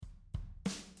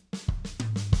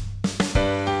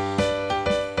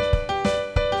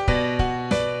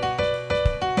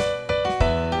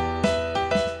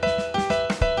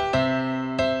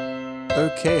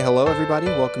everybody.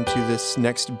 Welcome to this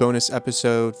next bonus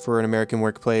episode for An American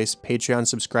Workplace Patreon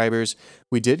subscribers.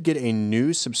 We did get a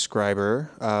new subscriber.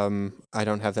 I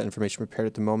don't have that information prepared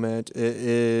at the moment. It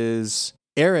is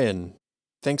Aaron.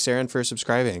 Thanks, Aaron, for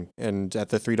subscribing. And at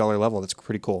the $3 level, that's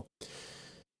pretty cool.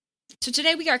 So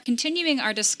today we are continuing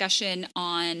our discussion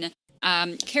on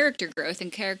character growth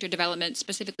and character development,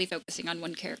 specifically focusing on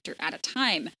one character at a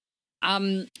time.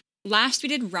 Last we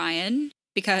did Ryan,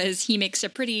 because he makes a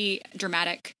pretty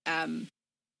dramatic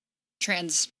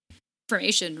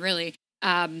transformation, really,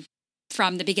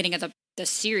 from the beginning of the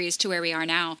series to where we are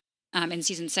now in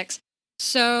season 6.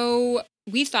 So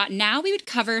we thought now we would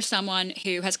cover someone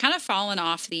who has kind of fallen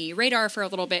off the radar for a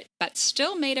little bit, but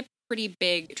still made a pretty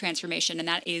big transformation, and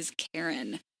that is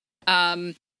Karen.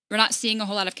 We're not seeing a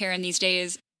whole lot of Karen these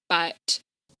days, but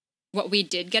what we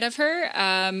did get of her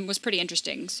was pretty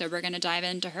interesting, so we're going to dive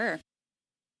into her.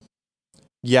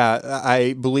 Yeah,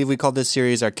 I believe we called this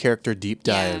series our Character Deep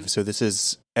Dive. Yeah. So this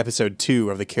is episode 2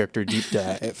 of the Character Deep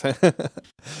Dive.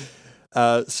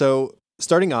 So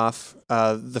starting off,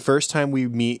 the first time we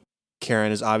meet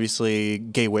Karen is obviously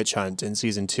Gay Witch Hunt in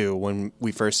season 2 when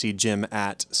we first see Jim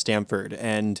at Stamford.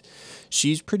 And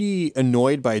she's pretty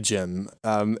annoyed by Jim.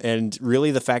 And really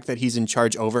the fact that he's in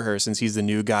charge over her since he's the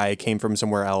new guy, came from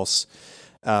somewhere else.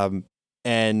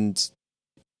 And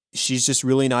she's just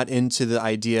really not into the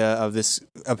idea of this.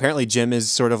 Apparently Jim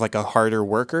is sort of like a harder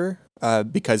worker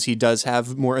because he does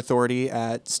have more authority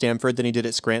at Stamford than he did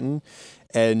at Scranton.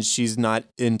 And she's not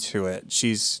into it.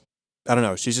 I don't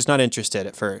know. She's just not interested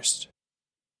at first.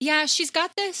 Yeah, she's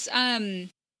got this,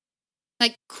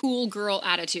 like, cool girl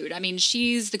attitude. I mean,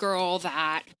 she's the girl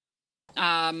that,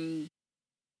 she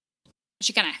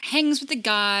kind of hangs with the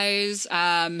guys.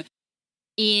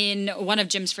 In one of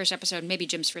Jim's first episode, maybe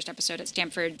Jim's first episode at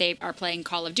Stamford, they are playing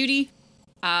Call of Duty.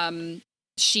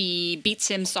 She beats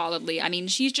him solidly. I mean,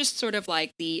 she's just sort of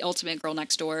like the ultimate girl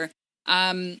next door.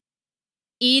 In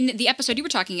the episode you were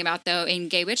talking about, though, in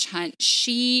Gay Witch Hunt,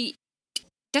 she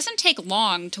doesn't take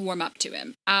long to warm up to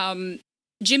him.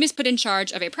 Jim is put in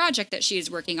charge of a project that she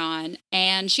is working on,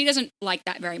 and she doesn't like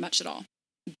that very much at all.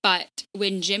 But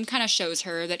when Jim kind of shows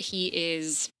her that he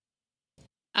is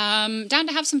down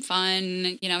to have some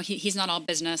fun, you know, he's not all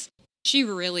business, she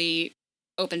really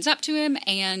opens up to him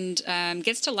and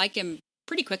gets to like him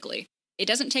pretty quickly. It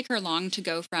doesn't take her long to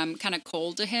go from kind of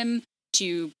cold to him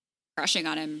to crushing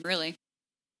on him, really.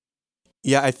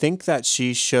 Yeah, I think that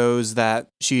she shows that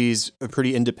she's a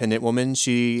pretty independent woman.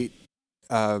 She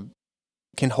can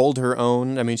hold her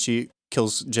own. I mean, she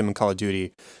kills Jim in Call of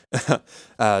Duty.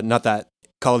 Not that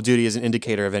Call of Duty is an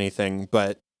indicator of anything,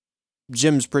 but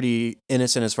Jim's pretty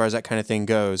innocent as far as that kind of thing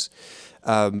goes.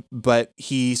 But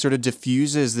he sort of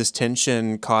diffuses this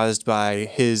tension caused by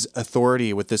his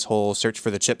authority with this whole search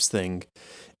for the chips thing.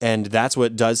 And that's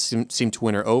what does seem to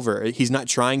win her over. He's not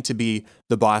trying to be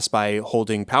the boss by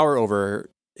holding power over her.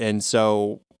 And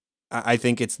so I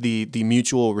think it's the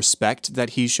mutual respect that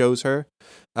he shows her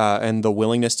and the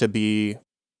willingness to be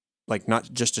like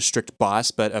not just a strict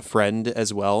boss, but a friend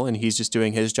as well. And he's just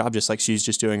doing his job just like she's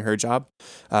just doing her job.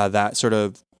 That sort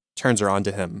of turns her on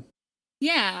to him.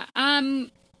 Yeah.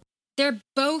 They're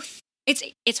both.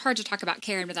 It's hard to talk about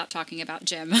Karen without talking about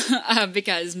Jim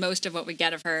because most of what we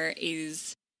get of her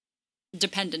is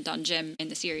dependent on Jim in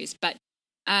the series. But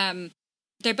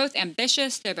they're both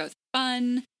ambitious. They're both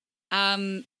fun.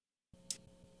 So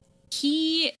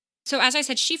as I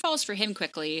said, she falls for him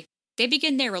quickly. They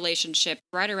begin their relationship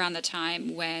right around the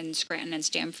time when Scranton and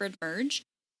Stamford merge.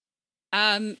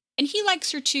 And he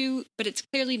likes her too, but it's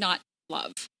clearly not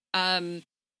love.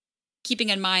 Keeping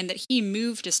in mind that he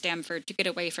moved to Stamford to get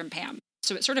away from Pam.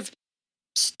 So it sort of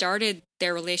started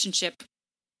their relationship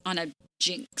on a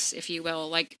jinx, if you will.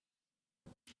 Like,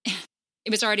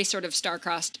 it was already sort of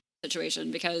star-crossed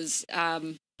situation because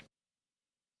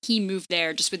he moved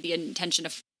there just with the intention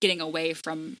of getting away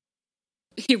from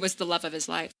who was the love of his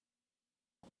life.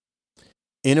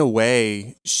 In a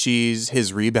way, she's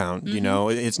his rebound, you know?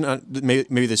 It's not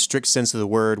maybe the strict sense of the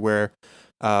word where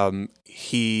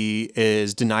he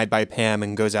is denied by Pam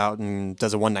and goes out and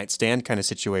does a one-night stand kind of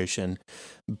situation.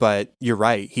 But you're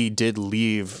right. He did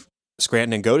leave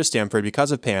Scranton and go to Stamford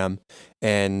because of Pam.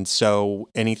 And so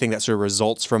anything that sort of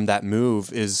results from that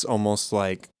move is almost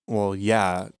like, well,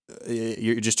 yeah,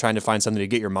 you're just trying to find something to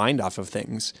get your mind off of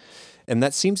things. And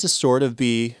that seems to sort of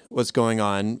be what's going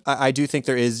on. I do think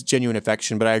there is genuine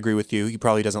affection, but I agree with you. He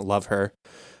probably doesn't love her.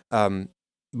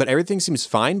 But everything seems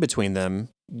fine between them,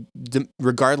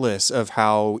 regardless of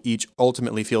how each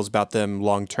ultimately feels about them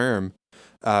long term,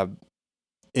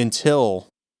 until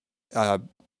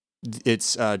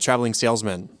it's Traveling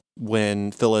Salesman,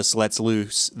 when Phyllis lets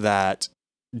loose that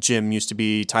Jim used to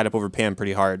be tied up over Pam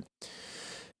pretty hard.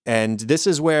 And this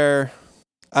is where,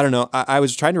 I don't know, I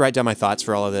was trying to write down my thoughts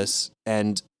for all of this,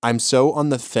 and I'm so on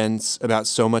the fence about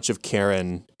so much of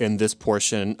Karen in this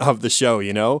portion of the show,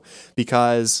 you know?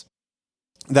 Because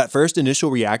that first initial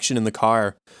reaction in the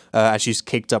car, as she's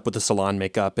caked up with the salon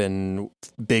makeup and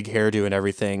big hairdo and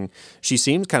everything, she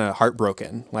seems kind of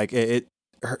heartbroken. Like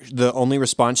the only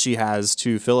response she has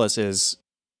to Phyllis is,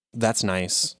 "That's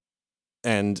nice,"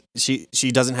 and she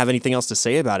doesn't have anything else to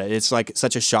say about it. It's like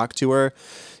such a shock to her.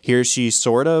 Here she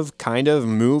kind of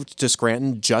moved to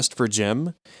Scranton just for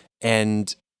Jim,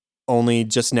 and only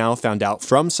just now found out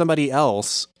from somebody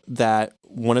else that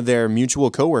one of their mutual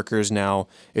coworkers now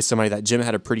is somebody that Jim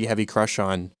had a pretty heavy crush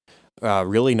on,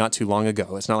 really not too long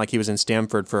ago. It's not like he was in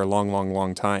Stamford for a long, long,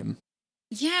 long time.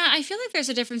 Yeah, I feel like there's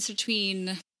a difference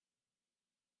between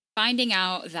finding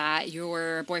out that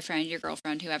your boyfriend, your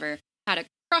girlfriend, whoever, had a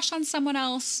crush on someone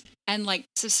else and like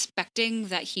suspecting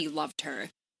that he loved her.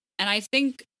 And I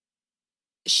think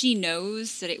she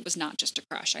knows that it was not just a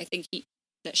crush. I think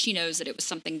that she knows that it was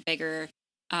something bigger,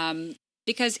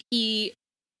 because he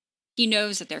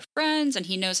knows that they're friends and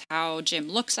he knows how Jim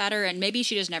looks at her, and maybe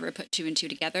she just never put two and two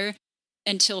together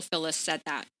until Phyllis said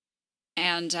that.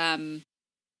 And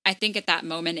I think at that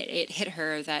moment it hit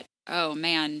her that, oh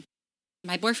man,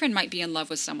 my boyfriend might be in love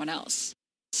with someone else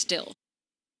still.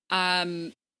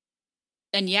 And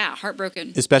yeah,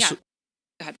 heartbroken. Especially,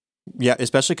 Go ahead. Yeah,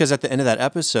 especially because at the end of that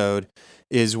episode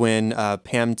is when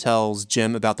Pam tells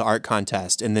Jim about the art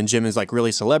contest, and then Jim is like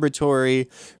really celebratory,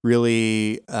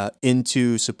 really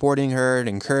into supporting her and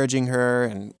encouraging her,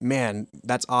 and man,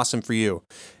 that's awesome for you.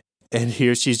 And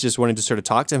here she's just wanting to sort of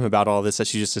talk to him about all this that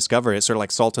she just discovered. It's sort of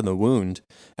like salt in the wound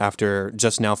after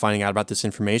just now finding out about this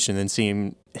information and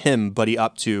seeing him buddy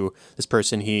up to this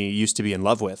person he used to be in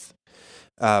love with.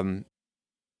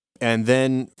 And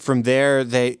then from there,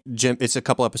 Jim. It's a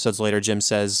couple episodes later. Jim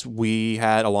says, "We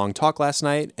had a long talk last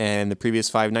night and the previous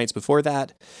 5 nights before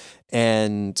that,"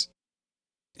 and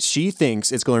she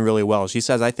thinks it's going really well. She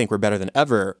says, "I think we're better than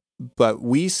ever." But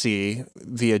we see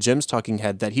via Jim's talking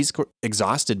head that he's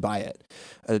exhausted by it.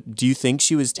 Do you think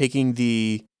she was taking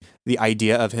the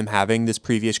idea of him having this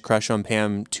previous crush on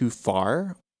Pam too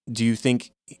far? Do you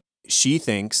think she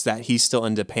thinks that he's still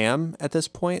into Pam at this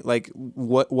point? Like,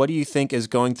 what do you think is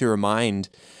going through her mind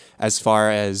as far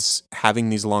as having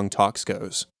these long talks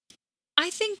goes?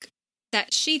 I think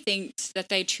that she thinks that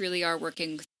they truly are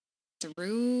working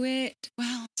through it.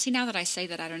 Well, see, now that I say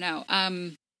that, I don't know.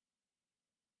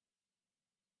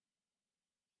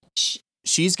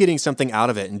 She's getting something out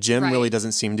of it, and Jim really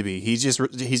doesn't seem to be. He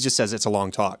just says it's a long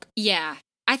talk. Yeah.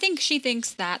 I think she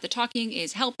thinks that the talking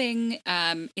is helping.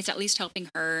 It's at least helping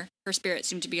her. Her spirits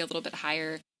seem to be a little bit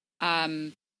higher.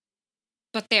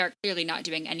 But they are clearly not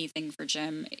doing anything for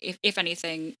Jim. If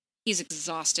anything, he's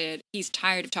exhausted. He's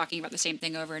tired of talking about the same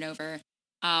thing over and over.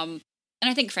 And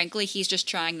I think, frankly, he's just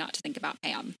trying not to think about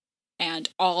Pam. And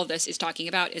all of this is talking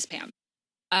about is Pam.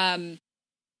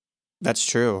 That's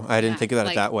true. I didn't think about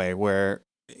it that way, where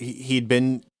he'd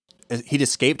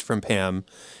escaped from Pam,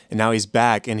 and now he's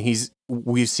back, and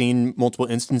we've seen multiple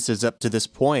instances up to this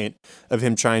point of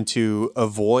him trying to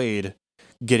avoid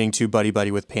getting too buddy-buddy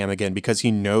with Pam again, because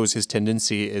he knows his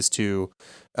tendency is to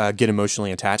get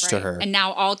emotionally attached to her. And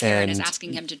now all Karen is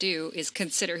asking him to do is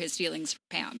consider his feelings for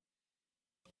Pam.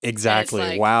 Exactly.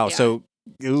 Like, wow. yeah. So,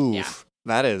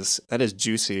 that is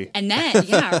juicy. And then,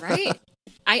 yeah, right.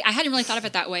 I hadn't really thought of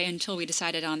it that way until we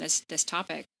decided on this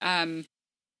topic. And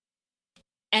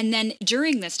then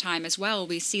during this time as well,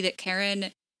 we see that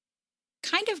Karen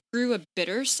kind of grew a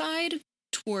bitter side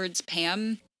towards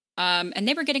Pam. And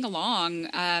they were getting along.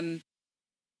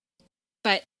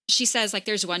 But she says, like,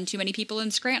 there's one too many people in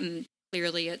Scranton.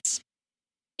 Clearly it's,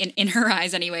 in her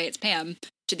eyes anyway, it's Pam.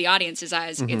 To the audience's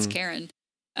eyes, it's Karen.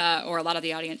 Or a lot of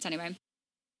the audience anyway.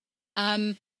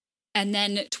 And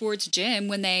then towards Jim,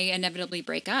 when they inevitably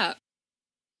break up,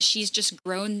 she's just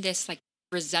grown this like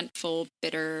resentful,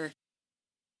 bitter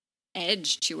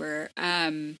edge to her.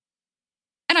 And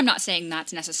I'm not saying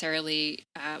that's necessarily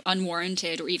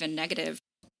unwarranted or even negative.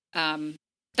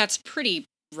 That's pretty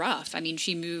rough. I mean,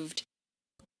 she moved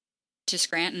to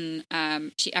Scranton.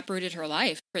 She uprooted her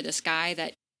life for this guy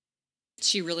that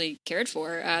she really cared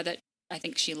for, that I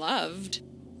think she loved.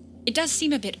 It does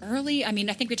seem a bit early. I mean,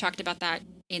 I think we talked about that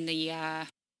in the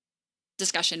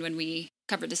discussion when we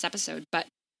covered this episode, but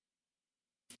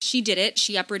she did it.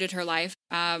 She uprooted her life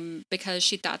because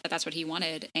she thought that that's what he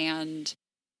wanted. And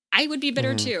I would be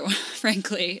bitter too,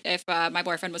 frankly, if my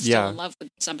boyfriend was still in love with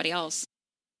somebody else.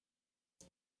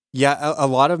 Yeah, a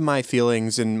lot of my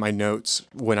feelings in my notes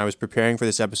when I was preparing for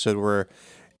this episode were,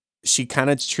 she kind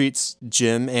of treats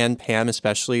Jim and Pam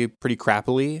especially pretty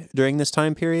crappily during this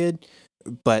time period,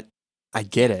 but I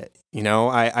get it.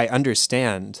 I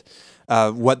understand.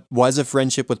 What was a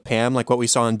friendship with Pam, like what we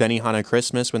saw in Benihana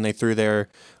Christmas when they threw their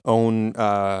own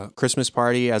Christmas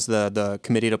party as the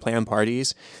committee to plan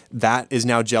parties, that is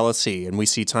now jealousy. And we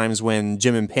see times when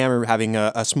Jim and Pam are having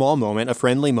a small moment, a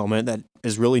friendly moment that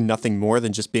is really nothing more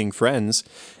than just being friends.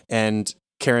 And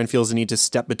Karen feels the need to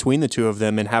step between the two of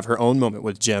them and have her own moment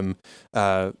with Jim,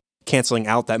 canceling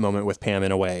out that moment with Pam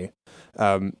in a way.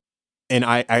 And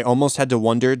I almost had to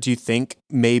wonder, do you think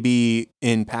maybe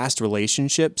in past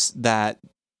relationships that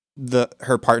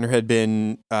her partner had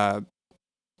been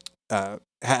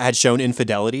had shown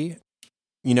infidelity,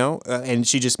 and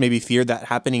she just maybe feared that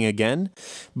happening again?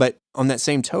 But on that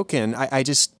same token, I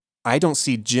don't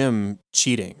see Jim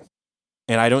cheating,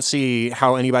 and I don't see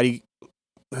how anybody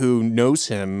who knows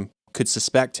him could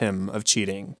suspect him of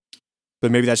cheating.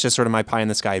 But maybe that's just sort of my pie in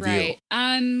the sky view.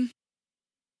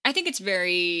 I think it's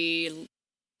very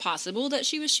possible that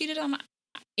she was cheated on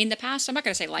in the past. I'm not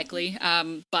going to say likely,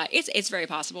 but it's very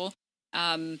possible,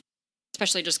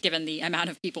 especially just given the amount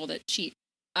of people that cheat.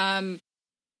 And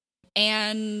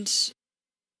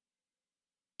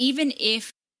even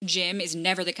if Jim is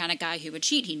never the kind of guy who would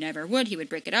cheat, he never would. He would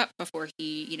break it up before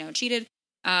he, cheated,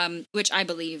 which I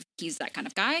believe he's that kind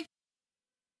of guy.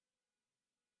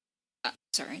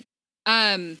 Sorry.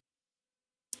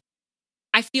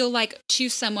 I feel like to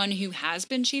someone who has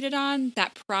been cheated on,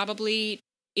 that probably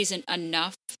isn't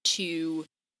enough to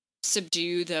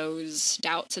subdue those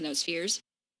doubts and those fears.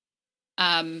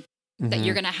 That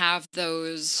you're going to have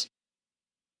those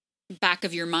back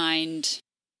of your mind,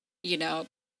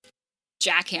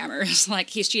 jackhammers, like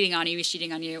he's cheating on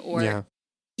you, or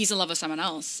he's in love with someone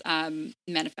else,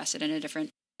 manifested in a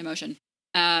different emotion.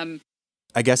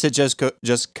 I guess it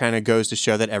just kind of goes to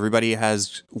show that everybody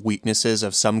has weaknesses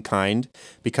of some kind,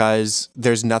 because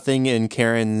there's nothing in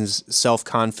Karen's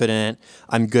self-confident,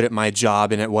 I'm good at my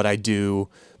job and at what I do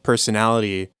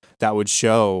personality that would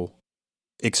show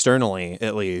externally,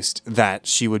 at least, that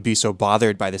she would be so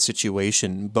bothered by the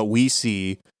situation. But we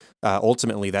see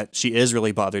ultimately that she is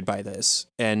really bothered by this.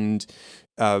 And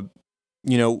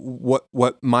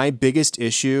what my biggest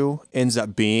issue ends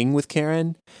up being with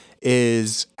Karen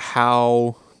is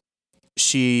how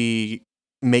she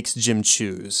makes Jim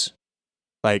choose.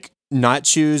 Like, not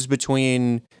choose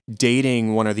between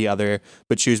dating one or the other,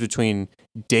 but choose between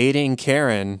dating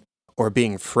Karen or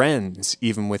being friends,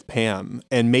 even with Pam.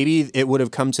 And maybe it would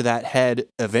have come to that head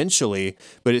eventually,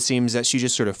 but it seems that she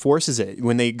just sort of forces it.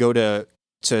 When they go to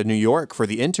New York for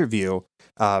the interview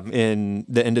in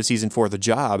the end of season 4 of The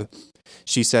Job,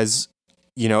 she says,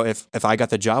 if I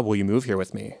got the job, will you move here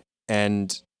with me?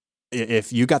 And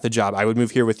if you got the job, I would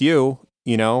move here with you,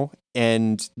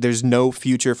 and there's no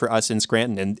future for us in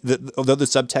Scranton. And although the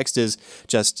subtext is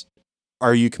just,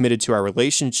 are you committed to our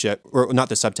relationship? Or not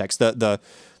the subtext,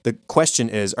 the question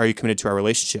is, are you committed to our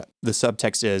relationship? The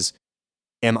subtext is,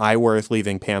 am I worth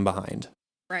leaving Pam behind?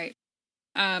 Right.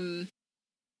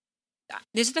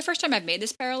 This is the first time I've made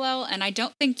this parallel, and I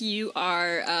don't think you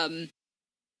are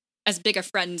as big a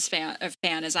Friends fan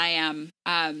as I am.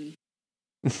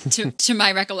 To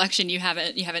my recollection, you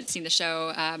haven't seen the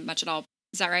show much at all.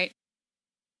 Is that right?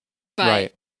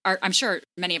 But right. I'm sure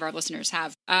many of our listeners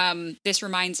have. This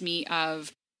reminds me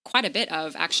of quite a bit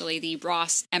of actually the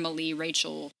Ross, Emily,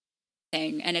 Rachel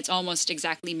thing, and it's almost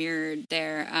exactly mirrored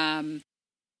there.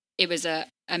 It was a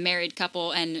married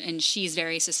couple, and she's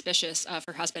very suspicious of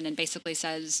her husband, and basically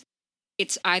says,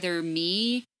 it's either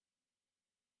me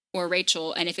or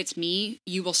Rachel, and if it's me,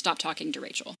 you will stop talking to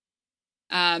Rachel.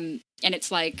 And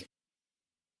it's like,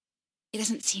 it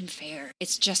doesn't seem fair.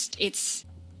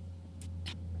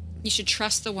 You should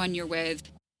trust the one you're with.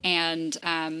 And,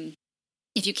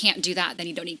 if you can't do that, then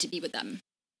you don't need to be with them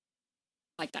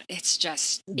like that. It's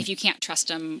just, if you can't trust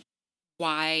them,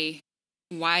 why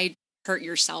hurt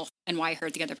yourself and why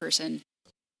hurt the other person?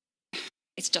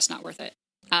 It's just not worth it.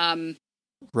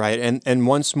 Right. And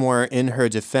once more, in her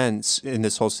defense in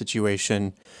this whole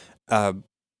situation,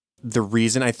 the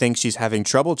reason I think she's having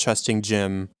trouble trusting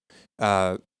Jim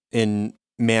in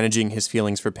managing his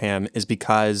feelings for Pam is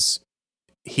because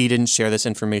he didn't share this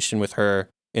information with her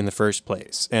in the first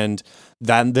place. And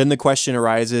then the question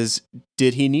arises,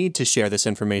 did he need to share this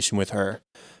information with her?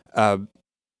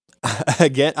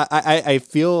 Again, I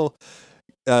feel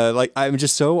like I'm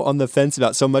just so on the fence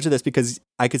about so much of this, because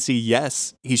I could see,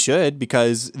 yes, he should,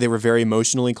 because they were very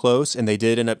emotionally close and they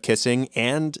did end up kissing,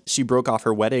 and she broke off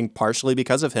her wedding partially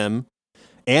because of him,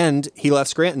 and he left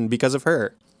Scranton because of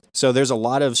her. So there's a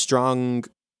lot of strong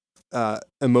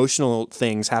emotional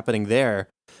things happening there.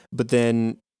 But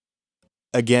then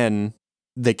again,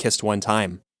 they kissed one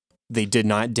time. They did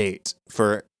not date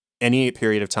for any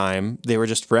period of time. They were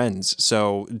just friends.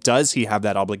 So does he have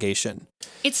that obligation?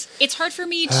 It's hard for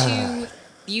me to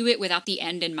view it without the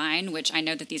end in mind, which I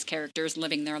know that these characters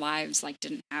living their lives like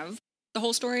didn't have the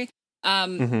whole story.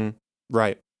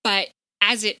 Right. But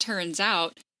as it turns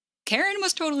out, Karen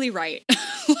was totally right.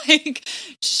 Like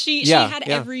she had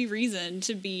every reason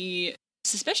to be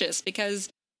suspicious because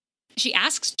she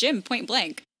asks Jim point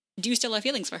blank, "Do you still have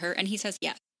feelings for her?" And he says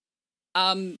yes.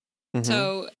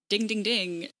 So ding ding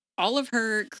ding, all of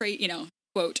her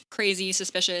quote crazy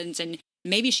suspicions, and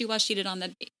maybe she was cheated on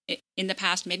in the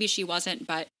past, maybe she wasn't,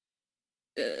 but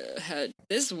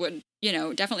this would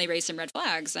definitely raise some red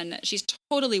flags, and she's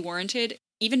totally warranted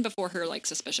even before her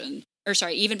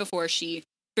even before she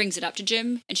brings it up to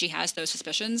Jim and she has those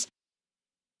suspicions.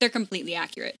 They're completely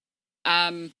accurate.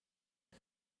 But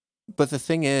the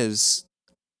thing is,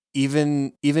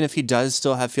 even if he does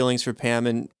still have feelings for Pam,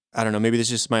 and I don't know, maybe this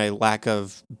is just my lack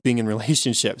of being in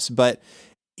relationships, but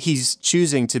he's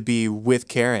choosing to be with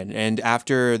Karen. And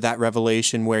after that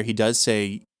revelation where he does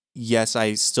say, yes,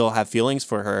 I still have feelings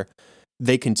for her,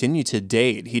 they continue to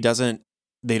date.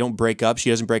 They don't break up. She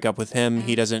doesn't break up with him.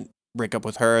 He doesn't break up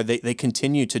with her. They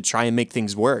continue to try and make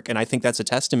things work. And I think that's a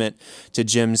testament to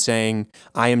Jim saying,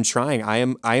 I am trying. I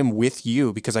am with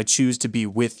you because I choose to be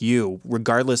with you,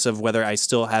 regardless of whether I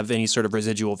still have any sort of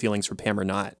residual feelings for Pam or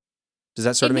not. Does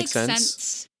that sort of make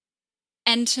sense?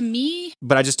 And to me...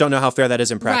 But I just don't know how fair that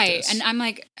is in practice. Right. And I'm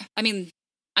like,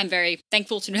 I'm very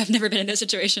thankful to have never been in this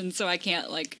situation, so I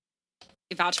can't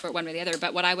vouch for it one way or the other.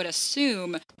 But what I would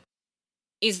assume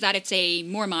is that it's a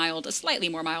slightly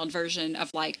more mild version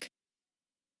of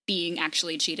being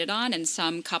actually cheated on, and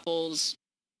some couples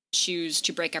choose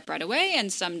to break up right away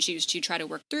and some choose to try to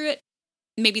work through it.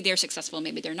 Maybe they're successful,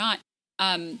 maybe they're not.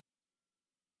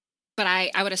 But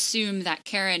I would assume that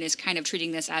Karen is kind of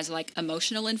treating this as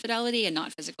emotional infidelity and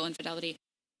not physical infidelity.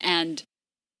 And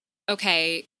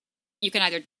okay, you can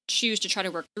either choose to try to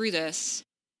work through this.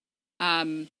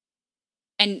 And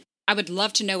I would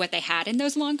love to know what they had in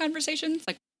those long conversations,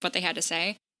 what they had to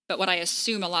say. But what I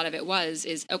assume a lot of it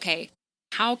is, okay,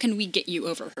 how can we get you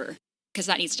over her? Because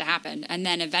that needs to happen. And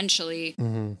then eventually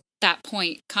that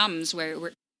point comes where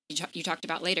you talked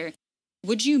about later.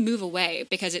 Would you move away?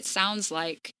 Because it sounds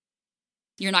like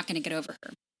you're not going to get over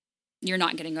her. You're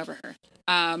not getting over her.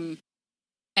 And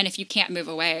if you can't move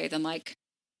away, then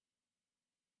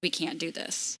we can't do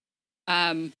this.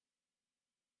 I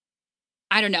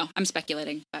don't know. I'm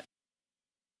speculating, but.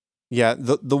 Yeah.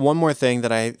 The one more thing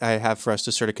that I have for us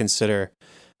to sort of consider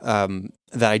that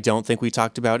I don't think we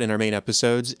talked about in our main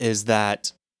episodes is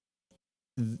that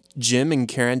Jim and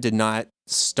Karen did not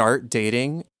start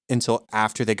dating until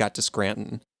after they got to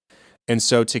Scranton. And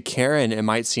so to Karen, it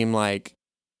might seem like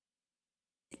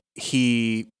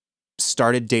he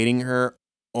started dating her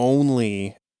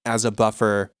only as a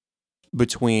buffer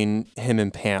between him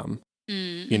and Pam,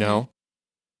 you know?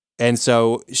 And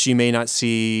so she may not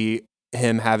see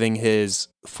him having his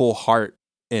full heart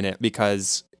in it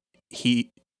because she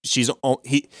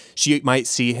might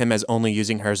see him as only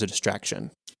using her as a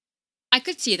distraction. I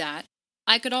could see that.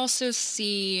 I could also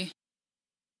see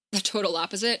the total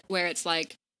opposite, where it's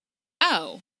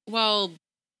oh, well,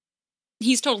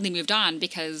 he's totally moved on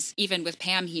because even with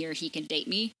Pam here, he can date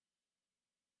me.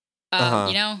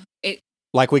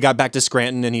 We got back to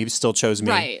Scranton and he still chose me.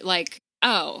 Right.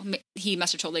 Oh, he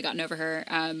must have totally gotten over her.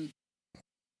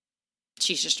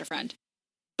 She's just a friend.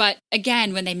 But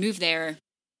again, when they moved there,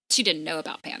 she didn't know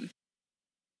about Pam.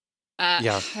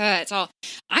 It's all.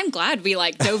 I'm glad we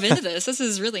dove into this. This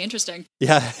is really interesting.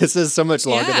 Yeah, this is so much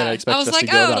longer than I expected us to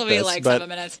go about this. It'll be 7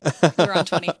 minutes. We're on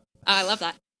 20. I love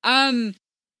that.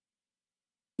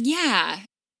 Yeah,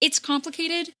 it's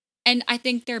complicated, and I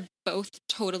think they're both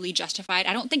totally justified.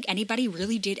 I don't think anybody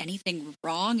really did anything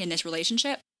wrong in this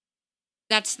relationship.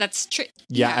 That's true.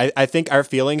 Yeah, I think our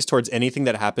feelings towards anything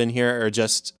that happened here are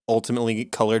just ultimately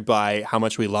colored by how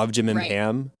much we love Jim and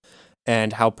Pam.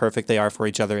 And how perfect they are for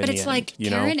each other in the end. But it's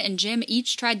Karen and Jim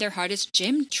each tried their hardest.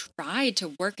 Jim tried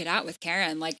to work it out with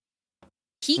Karen.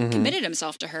 He committed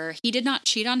himself to her. He did not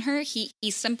cheat on her. He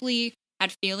simply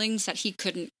had feelings that he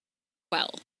couldn't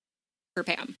quell for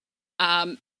Pam.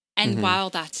 And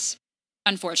while that's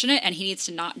unfortunate and he needs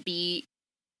to not be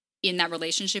in that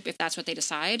relationship if that's what they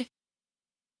decide,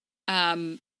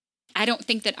 I don't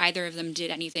think that either of them did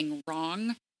anything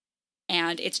wrong.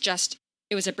 And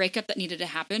it was a breakup that needed to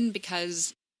happen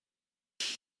because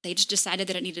they just decided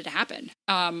that it needed to happen.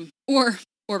 Or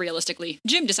realistically,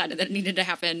 Jim decided that it needed to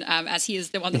happen as he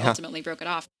is the one that ultimately broke it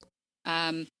off.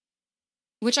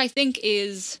 Which I think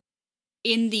is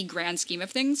in the grand scheme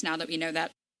of things, now that we know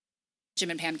that Jim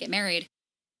and Pam get married,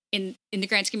 in the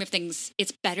grand scheme of things,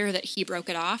 it's better that he broke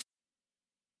it off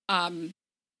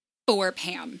for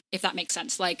Pam, if that makes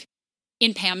sense. Like,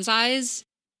 in Pam's eyes,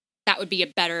 that would be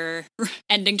a better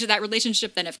ending to that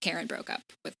relationship than if Karen broke up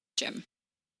with Jim.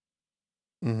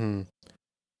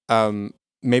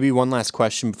 Maybe one last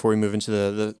question before we move into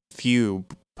the few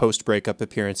post-breakup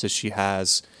appearances she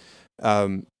has.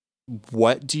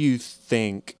 What do you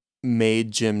think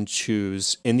made Jim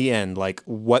choose in the end? Like,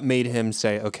 what made him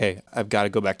say, okay, I've got to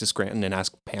go back to Scranton and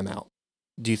ask Pam out?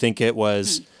 Do you think it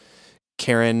was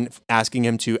Karen asking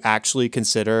him to actually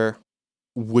consider,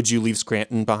 would you leave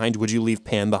Scranton behind? Would you leave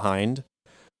Pam behind?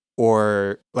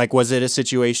 Or like, was it a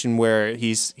situation where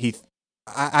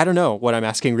I don't know what I'm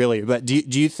asking really, but do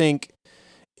you think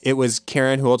it was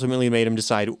Karen who ultimately made him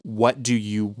decide, what do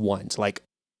you want? Like,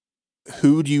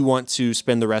 who do you want to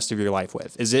spend the rest of your life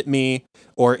with? Is it me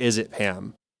or is it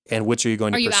Pam? And which are you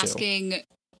going to pursue? Are you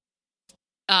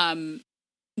asking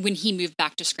when he moved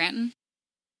back to Scranton?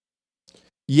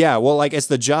 Yeah, well, like, it's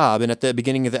the job. And at the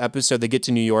beginning of the episode, they get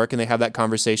to New York and they have that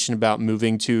conversation about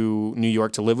moving to New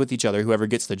York to live with each other, whoever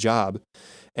gets the job.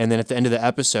 And then at the end of the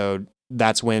episode,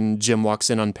 that's when Jim walks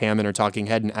in on Pam in her talking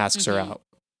head and asks her out.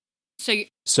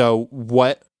 So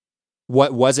what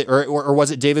was it? Or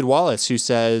was it David Wallace who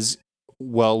says,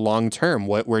 well, long term,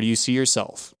 where do you see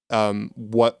yourself?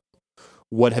 What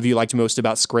have you liked most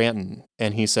about Scranton?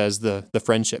 And he says the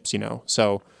friendships,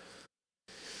 so...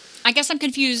 I guess I'm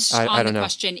confused on the know.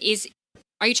 question.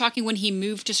 Are you talking when he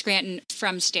moved to Scranton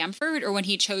from Stamford or when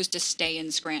he chose to stay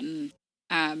in Scranton?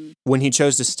 When he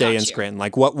chose to stay in Scranton.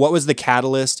 Like, what was the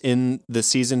catalyst in the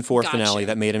season 4 finale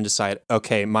that made him decide,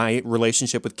 okay, my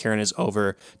relationship with Karen is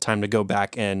over, time to go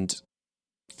back and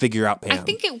figure out Pam? I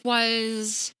think it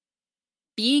was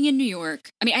being in New York.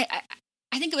 I mean, I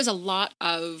think it was a lot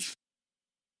of...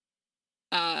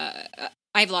 I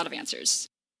have a lot of answers.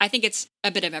 I think it's a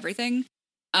bit of everything.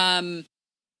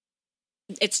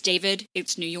 It's David,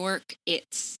 it's New York,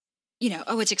 it's,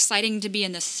 it's exciting to be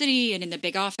in the city and in the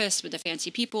big office with the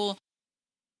fancy people.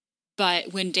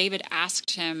 But when David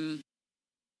asked him,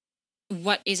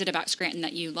 what is it about Scranton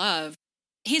that you love?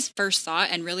 His first thought,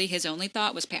 and really his only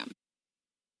thought, was Pam.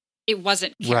 It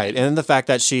wasn't Karen. Right. And the fact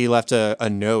that she left a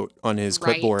note on his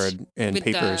clipboard and with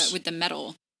papers. With the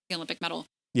medal, the Olympic medal.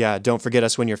 Yeah, don't forget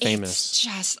us when you're famous. It's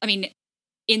just,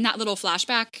 in that little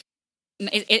flashback,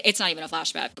 it's not even a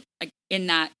flashback, like in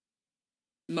that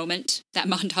moment, that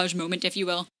montage moment, if you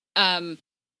will,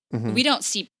 we don't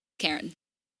see Karen.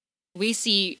 We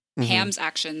see Pam's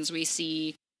actions. We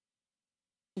see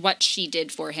what she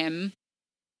did for him.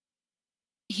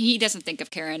 He doesn't think of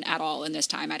Karen at all in this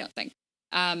time, I don't think.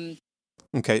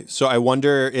 Okay, so I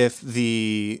wonder if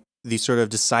the sort of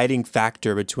deciding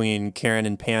factor between Karen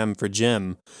and Pam for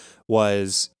Jim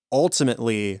was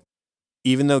ultimately,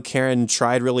 even though Karen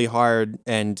tried really hard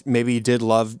and maybe did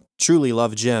truly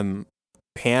love Jim,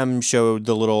 Pam showed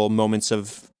the little moments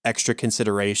of extra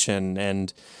consideration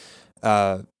and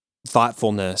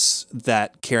thoughtfulness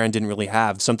that Karen didn't really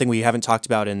have. Something we haven't talked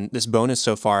about in this bonus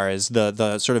so far is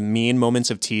the sort of mean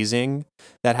moments of teasing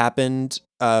that happened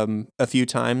a few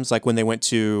times, like when they went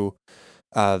to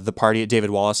the party at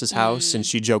David Wallace's house and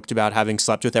she joked about having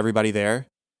slept with everybody there.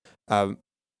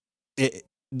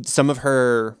 Some of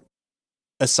her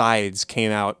asides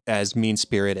came out as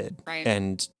mean-spirited, right.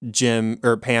 And Jim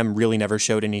or Pam really never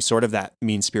showed any sort of that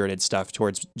mean-spirited stuff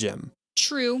towards Jim.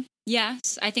 True.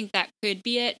 Yes, I think that could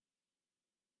be it.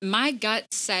 My gut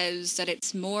says that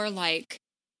it's more like,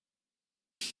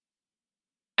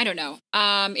 I don't know.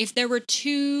 If there were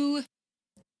two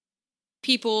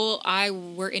people I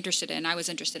was interested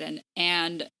in,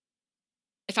 and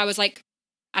if I was like,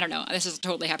 I don't know, this is a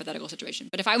totally hypothetical situation,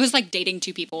 but if I was like dating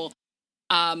two people,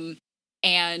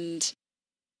 and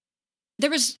there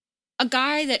was a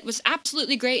guy that was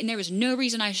absolutely great and there was no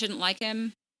reason I shouldn't like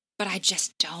him, but I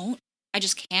just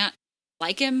can't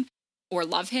like him or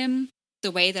love him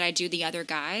the way that I do the other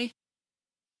guy.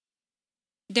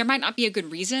 There might not be a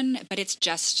good reason, but it's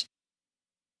just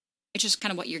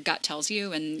kind of what your gut tells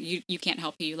you, and you can't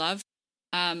help who you love.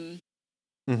 I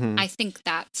think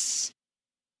that's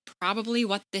probably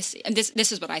what this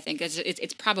is what I think is.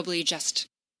 It's probably just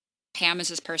Pam is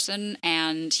his person,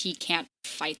 and he can't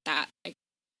fight that. Like,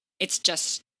 it's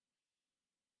just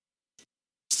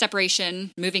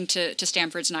separation. Moving to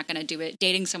Stamford's not going to do it.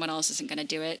 Dating someone else isn't going to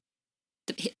do it.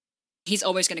 He's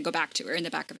always going to go back to her in the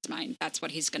back of his mind. That's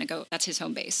what he's going to go. That's his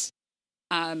home base.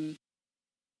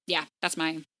 Yeah, that's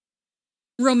my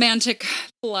romantic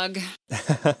plug.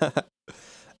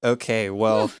 Okay,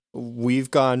 well,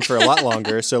 we've gone for a lot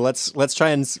longer, so let's try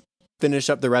and finish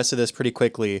up the rest of this pretty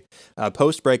quickly.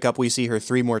 Post breakup, we see her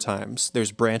 3 more times.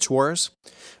 There's branch wars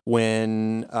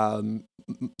when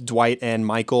Dwight and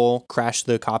Michael crash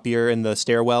the copier in the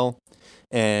stairwell,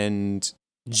 and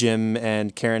Jim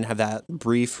and Karen have that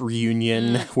brief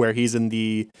reunion where he's in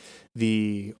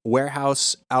the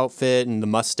warehouse outfit and the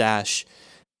mustache,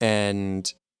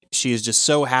 and she is just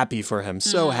so happy for him,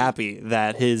 so happy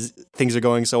that his things are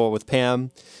going so well with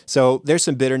Pam. So there's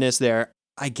some bitterness there.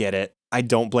 I get it. I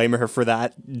don't blame her for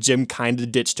that. Jim kind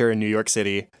of ditched her in New York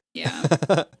City. Yeah.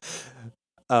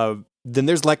 Then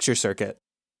there's lecture circuit.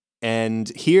 And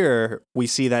here we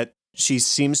see that she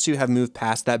seems to have moved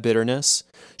past that bitterness.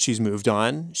 She's moved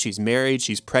on. She's married.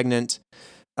 She's pregnant.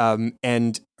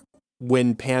 And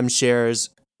when Pam shares,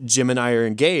 Jim and I are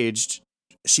engaged,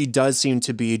 she does seem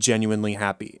to be genuinely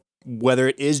happy. Whether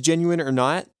it is genuine or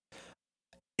not,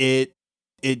 it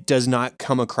does not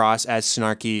come across as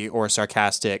snarky or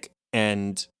sarcastic,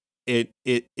 and it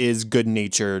is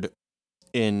good-natured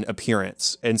in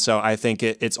appearance. And so I think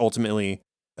it's ultimately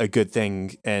a good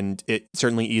thing, and it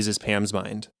certainly eases Pam's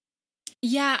mind.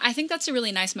 Yeah, I think that's a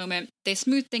really nice moment. They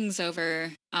smooth things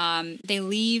over. They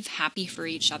leave happy for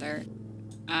each other.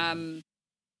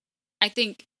 I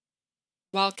think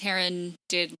while Karen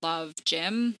did love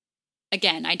Jim,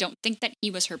 again, I don't think that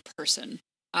he was her person.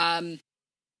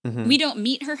 We don't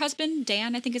meet her husband,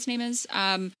 Dan, I think his name is.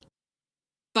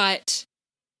 But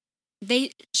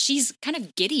she's kind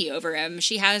of giddy over him.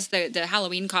 She has the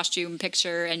Halloween costume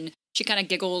picture, and she kind of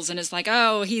giggles and is like,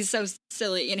 "Oh, he's so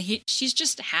silly," and she's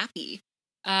just happy.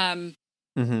 And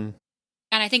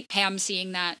I think Pam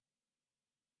seeing that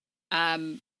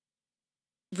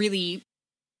really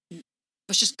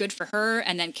was just good for her,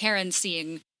 and then Karen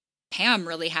seeing Pam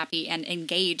really happy and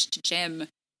engaged to Jim,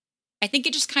 I think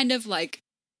it just kind of like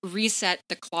reset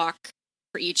the clock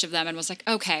for each of them and was like,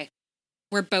 okay,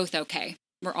 we're both okay.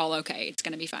 We're all okay. It's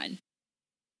going to be fine.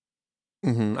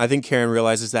 I think Karen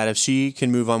realizes that if she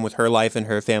can move on with her life and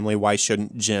her family, why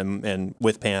shouldn't Jim and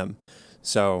with Pam?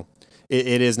 So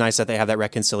it is nice that they have that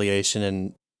reconciliation,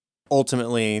 and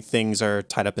ultimately things are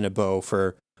tied up in a bow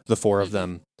for the 4 of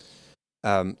them.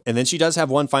 And then she does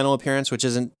have one final appearance, which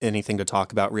isn't anything to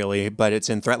talk about really, but it's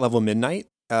in Threat Level Midnight,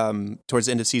 towards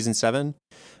the end of season 7.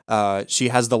 She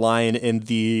has the line in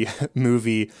the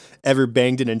movie, "Ever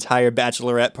banged an entire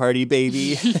bachelorette party,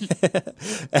 baby?"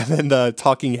 And then the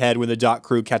talking head, when the dock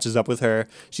crew catches up with her,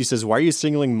 she says, "Why are you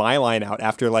singling my line out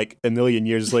after like a million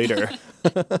years later?"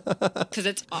 Because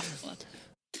it's awful.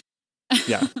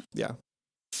 Yeah.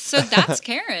 So that's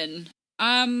Karen.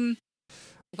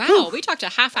 Wow, we talked a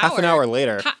half an hour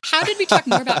later. How did we talk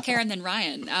more about Karen than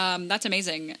Ryan? That's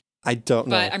amazing. I don't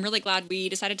know. But I'm really glad we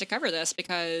decided to cover this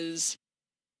because,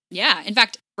 yeah, in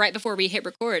fact, right before we hit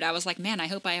record, I was like, man, I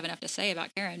hope I have enough to say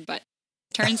about Karen. But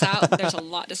turns out there's a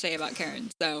lot to say about Karen.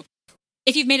 So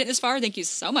if you've made it this far, thank you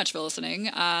so much for listening.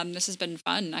 This has been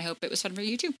fun. I hope it was fun for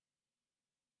you too.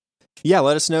 Yeah,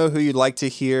 let us know who you'd like to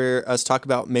hear us talk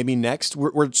about maybe next.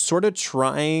 We're sort of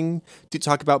trying to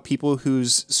talk about people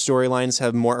whose storylines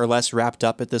have more or less wrapped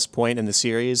up at this point in the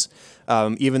series,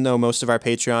 even though most of our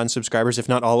Patreon subscribers, if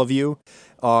not all of you,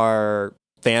 are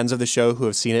fans of the show who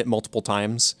have seen it multiple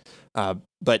times.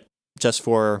 But just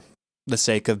for the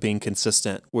sake of being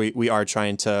consistent, we are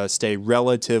trying to stay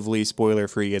relatively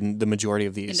spoiler-free in the majority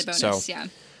of these. In the bonus,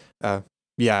 yeah.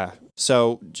 Yeah.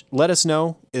 So let us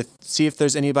know, see if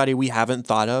there's anybody we haven't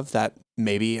thought of that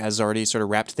maybe has already sort of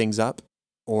wrapped things up,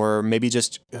 or maybe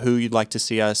just who you'd like to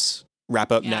see us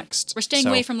wrap up next. We're staying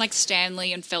away from like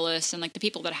Stanley and Phyllis and like the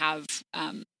people that have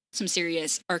some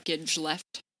serious arcage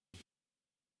left.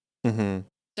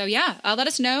 So yeah, let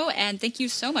us know, and thank you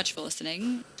so much for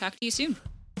listening. Talk to you soon.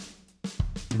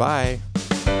 Bye.